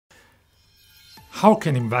How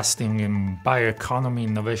can investing in bioeconomy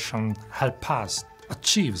innovation help us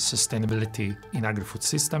achieve sustainability in agri-food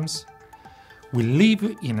systems? We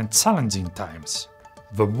live in challenging times.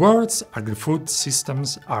 The world's agri-food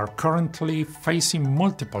systems are currently facing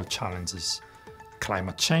multiple challenges: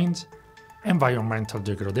 climate change, environmental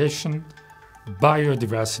degradation,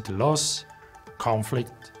 biodiversity loss,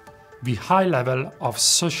 conflict, the high level of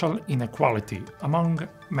social inequality, among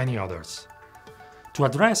many others. To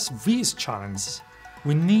address these challenges,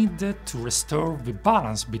 we need to restore the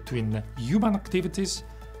balance between human activities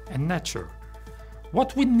and nature.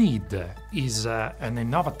 What we need is an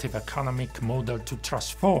innovative economic model to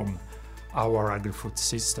transform our agri-food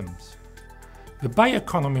systems. The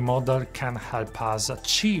bioeconomy model can help us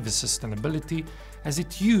achieve sustainability as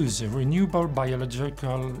it uses renewable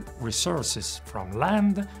biological resources from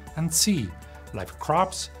land and sea, like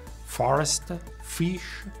crops, forest, fish,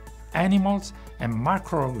 animals, and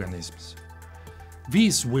microorganisms.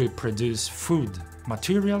 These will produce food,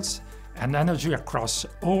 materials, and energy across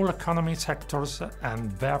all economic sectors,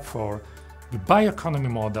 and therefore the bioeconomy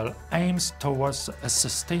model aims towards a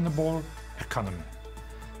sustainable economy.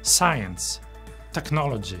 Science,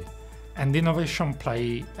 technology, and innovation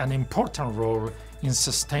play an important role in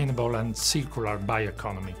sustainable and circular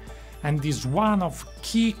bioeconomy, and is one of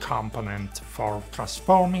key components for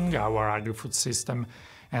transforming our agri-food system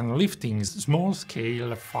and lifting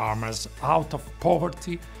small-scale farmers out of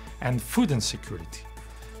poverty and food insecurity.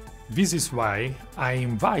 This is why I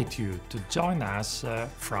invite you to join us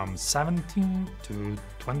from 17 to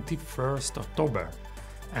 21st October,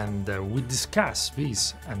 and we discuss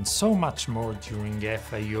this and so much more during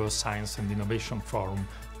FAO Science and Innovation Forum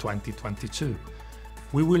 2022.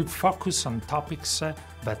 We will focus on topics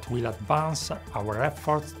that will advance our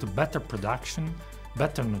efforts to better production,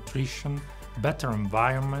 better nutrition, better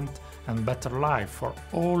environment, and better life for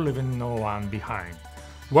all, leaving no one behind.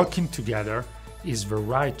 Working together is the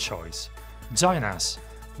right choice. Join us.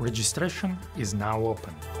 Registration is now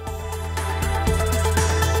open.